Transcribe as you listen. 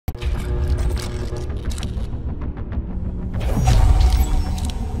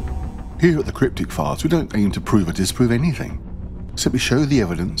Here at the Cryptic Files, we don't aim to prove or disprove anything. Simply show the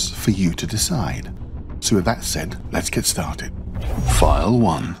evidence for you to decide. So with that said, let's get started. File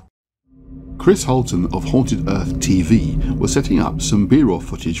 1. Chris Holton of Haunted Earth TV was setting up some B-roll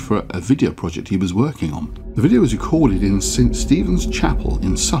footage for a video project he was working on. The video was recorded in St Stephen's Chapel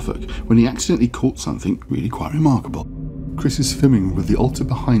in Suffolk when he accidentally caught something really quite remarkable. Chris is filming with the altar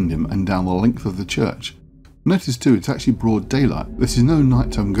behind him and down the length of the church. Notice too, it's actually broad daylight. This is no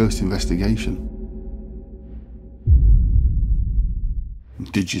nighttime ghost investigation.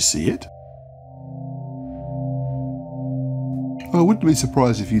 Did you see it? I wouldn't be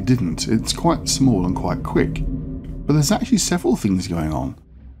surprised if you didn't. It's quite small and quite quick. But there's actually several things going on.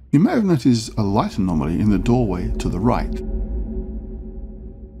 You may have noticed a light anomaly in the doorway to the right.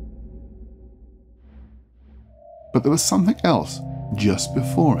 But there was something else just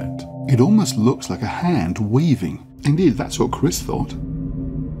before it. It almost looks like a hand waving. Indeed, that's what Chris thought.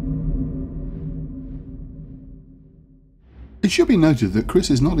 It should be noted that Chris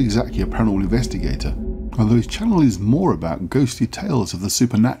is not exactly a paranormal investigator, although his channel is more about ghostly tales of the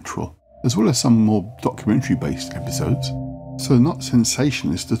supernatural, as well as some more documentary-based episodes. So not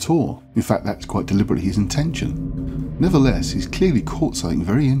sensationalist at all. In fact, that's quite deliberately his intention. Nevertheless, he's clearly caught something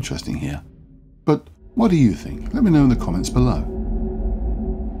very interesting here. But what do you think? Let me know in the comments below.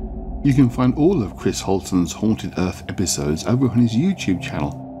 You can find all of Chris Holton's Haunted Earth episodes over on his YouTube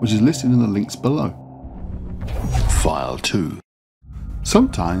channel, which is listed in the links below. File 2.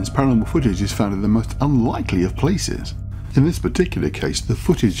 Sometimes paranormal footage is found in the most unlikely of places. In this particular case, the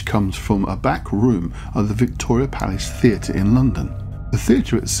footage comes from a back room of the Victoria Palace Theatre in London. The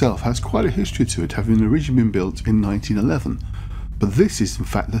theatre itself has quite a history to it, having originally been built in 1911, but this is in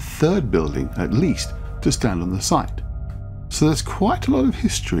fact the third building, at least, to stand on the site. So there's quite a lot of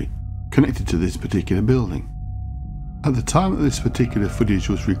history connected to this particular building. At the time that this particular footage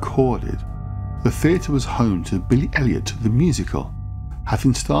was recorded, the theatre was home to Billy Elliot the musical,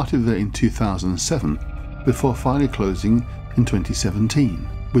 having started there in 2007 before finally closing in 2017,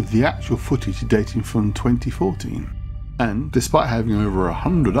 with the actual footage dating from 2014. And despite having over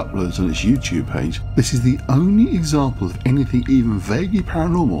 100 uploads on its YouTube page, this is the only example of anything even vaguely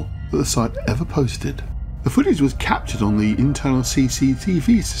paranormal that the site ever posted. The footage was captured on the internal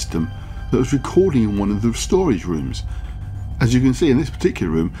CCTV system that was recording in one of the storage rooms. As you can see, in this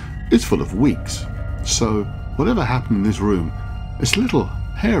particular room, it's full of wigs. So whatever happened in this room, it's a little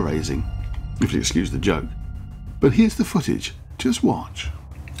hair-raising, if you excuse the joke. But here's the footage, just watch.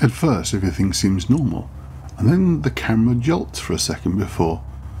 At first everything seems normal, and then the camera jolts for a second before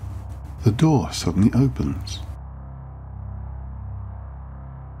the door suddenly opens.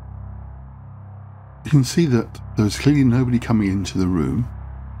 You can see that there is clearly nobody coming into the room,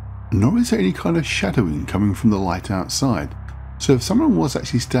 nor is there any kind of shadowing coming from the light outside. So if someone was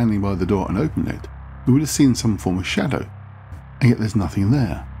actually standing by the door and opened it, we would have seen some form of shadow, and yet there's nothing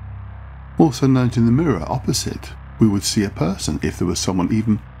there. Also note in the mirror opposite, we would see a person if there was someone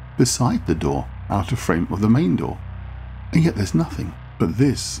even beside the door, out of frame of the main door, and yet there's nothing. But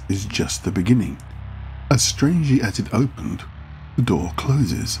this is just the beginning. As strangely as it opened, the door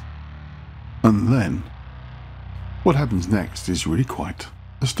closes. And then, what happens next is really quite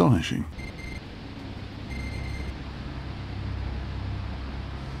astonishing.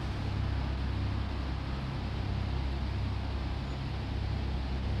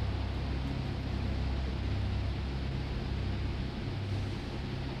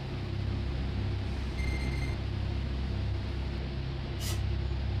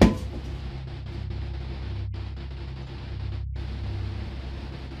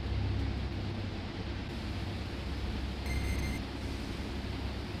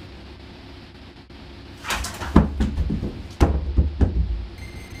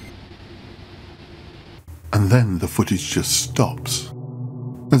 And then the footage just stops.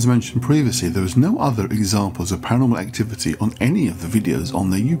 As mentioned previously, there was no other examples of paranormal activity on any of the videos on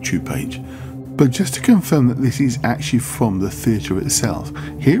their YouTube page. But just to confirm that this is actually from the theatre itself,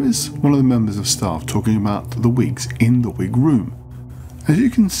 here is one of the members of staff talking about the wigs in the wig room. As you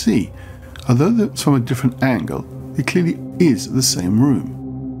can see, although it's from a different angle, it clearly is the same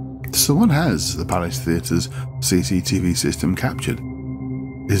room. So what has the Palace Theatre's CCTV system captured?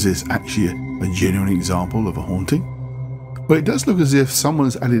 Is this actually a genuine example of a haunting? Well, it does look as if someone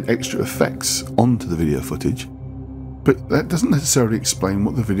has added extra effects onto the video footage, but that doesn't necessarily explain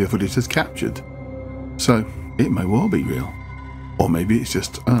what the video footage has captured. So it may well be real, or maybe it's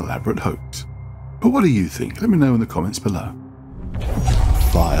just an elaborate hoax. But what do you think? Let me know in the comments below.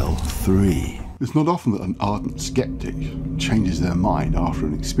 File 3. It's not often that an ardent skeptic changes their mind after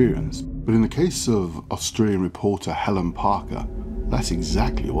an experience, but in the case of Australian reporter Helen Parker, That's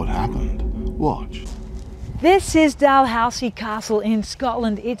exactly what happened. Watch. This is Dalhousie Castle in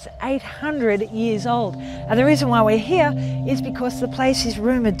Scotland. It's 800 years old. And the reason why we're here is because the place is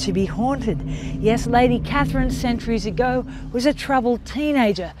rumoured to be haunted. Yes, Lady Catherine centuries ago was a troubled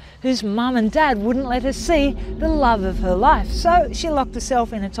teenager whose mum and dad wouldn't let her see the love of her life. So she locked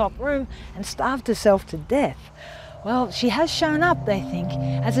herself in a top room and starved herself to death. Well, she has shown up, they think,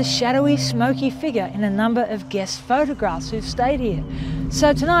 as a shadowy, smoky figure in a number of guest photographs who've stayed here.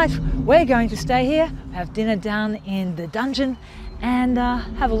 So tonight, we're going to stay here, have dinner down in the dungeon, and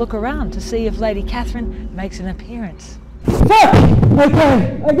have a look around to see if Lady Catherine makes an appearance. Okay, I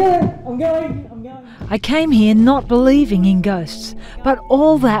get it. I'm going. I came here not believing in ghosts, but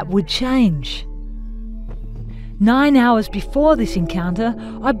all that would change. 9 hours before this encounter,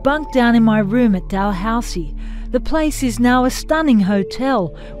 I bunked down in my room at Dalhousie. The place is now a stunning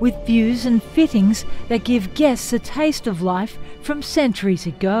hotel with views and fittings that give guests a taste of life from centuries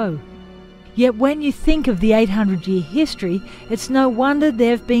ago. Yet when you think of the 800-year history, it's no wonder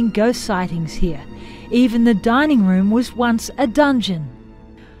there have been ghost sightings here. Even the dining room was once a dungeon.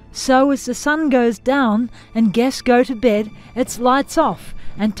 So as the sun goes down and guests go to bed, it's lights off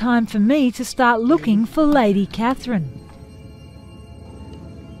and time for me to start looking for Lady Catherine.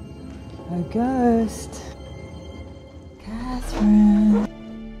 A ghost. Catherine.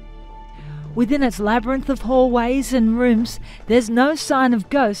 Within its labyrinth of hallways and rooms, there's no sign of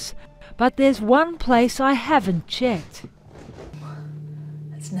ghosts, but there's one place I haven't checked.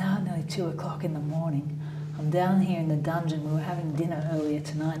 It's now nearly 2 o'clock in the morning. I'm down here in the dungeon. We were having dinner earlier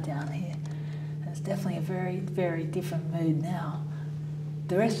tonight down here. It's definitely a very, very different mood now.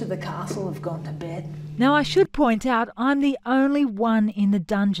 The rest of the castle have gone to bed. Now I should point out I'm the only one in the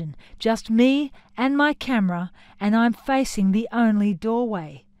dungeon, just me and my camera, and I'm facing the only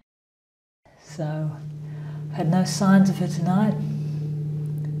doorway. So, had no signs of her tonight.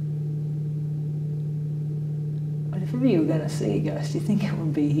 But if ever you were going to see a ghost, you think it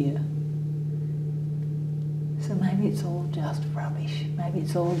would be here. So maybe it's all just rubbish. Maybe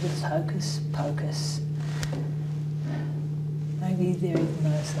it's all just hocus pocus. Maybe there is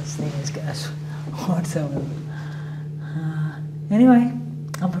no such thing as ghosts whatsoever. Anyway,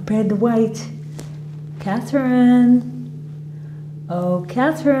 I'm prepared to wait. Catherine. Oh,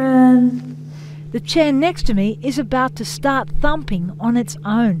 Catherine. The chair next to me is about to start thumping on its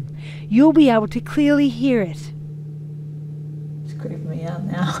own. You'll be able to clearly hear it. It's creeping me out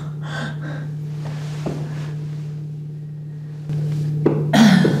now.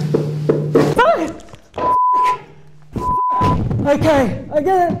 Okay, I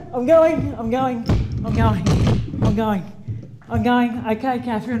get it. I'm going. Okay,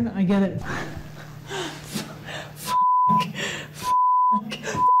 Catherine, I get it.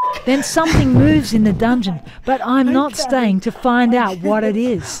 Then something moves in the dungeon, but I'm not staying to find out what it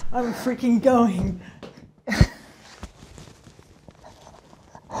is. I'm freaking going.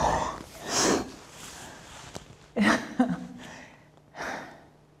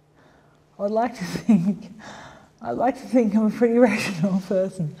 I'd like to think I'm a pretty rational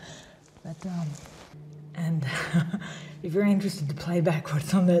person, but and if you're interested to play back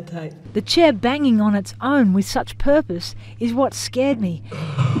what's on that tape. The chair banging on its own with such purpose is what scared me.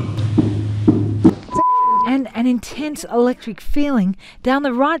 And an intense electric feeling down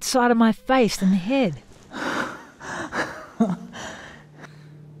the right side of my face and head. I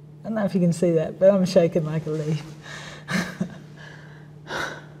don't know if you can see that, but I'm shaking like a leaf.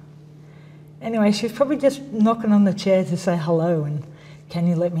 Anyway, she was probably just knocking on the chair to say hello and can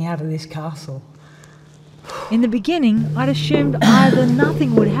you let me out of this castle? In the beginning, I'd assumed either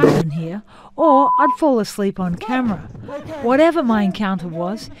nothing would happen here or I'd fall asleep on camera. Whatever my encounter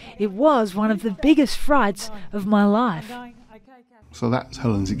was, it was one of the biggest frights of my life. So that's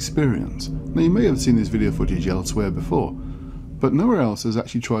Helen's experience. Now you may have seen this video footage elsewhere before, but nowhere else has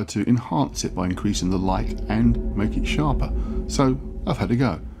actually tried to enhance it by increasing the light and make it sharper. So I've had a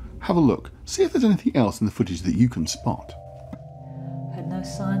go. Have a look, see if there's anything else in the footage that you can spot. Had no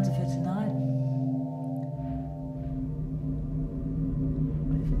signs of her tonight.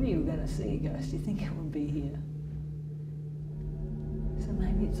 But if ever you were going to see a ghost, you think it would be here. So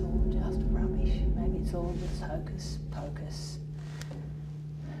maybe it's all just rubbish. Maybe it's all just hocus pocus.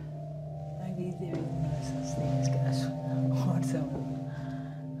 Maybe there is no such thing as ghosts whatsoever.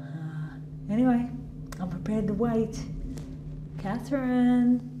 Anyway, I'm prepared to wait.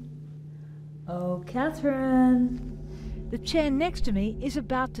 Catherine. Oh, Catherine. The chair next to me is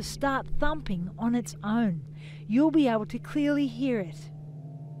about to start thumping on its own. You'll be able to clearly hear it.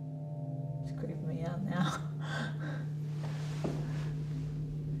 It's creeping me out now.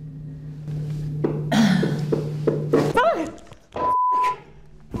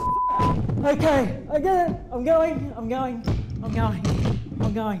 Okay, I get it. I'm going.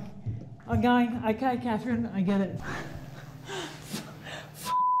 Okay, Catherine, I get it.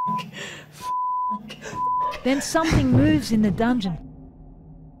 Then something moves in the dungeon.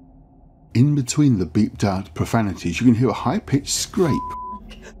 In between the beeped out profanities, you can hear a high-pitched scrape,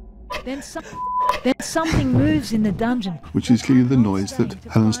 Then something moves in the dungeon. which is clearly the noise that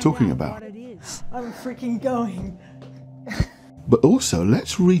Helen's talking about. I'm freaking going. But also,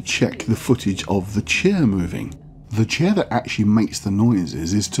 let's recheck the footage of the chair moving. The chair that actually makes the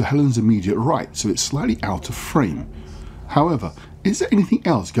noises is to Helen's immediate right, so it's slightly out of frame. However, is there anything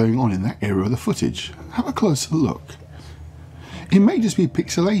else going on in that area of the footage? Have a closer look. It may just be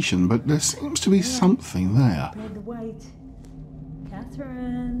pixelation, but there seems to be something there. Wait.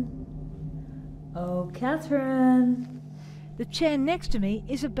 Catherine. Oh, Catherine. The chair next to me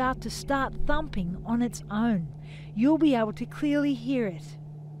is about to start thumping on its own. You'll be able to clearly hear it.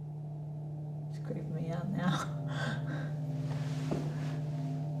 It's creeping me out now.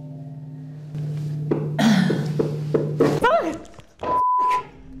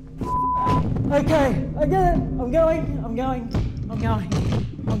 Okay, I get it. I'm going.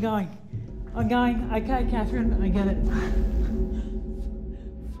 Okay, Catherine, I get it.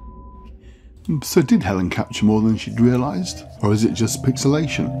 So did Helen capture more than she'd realised? Or is it just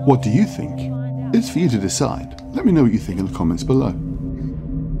pixelation? What do you think? It's for you to decide. Let me know what you think in the comments below.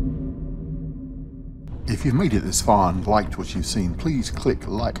 If you've made it this far and liked what you've seen, please click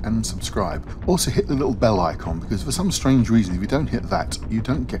like and subscribe. Also hit the little bell icon, because for some strange reason if you don't hit that, you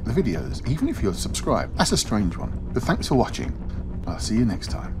don't get the videos, even if you're subscribed. That's a strange one. But thanks for watching. I'll see you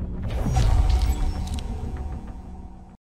next time.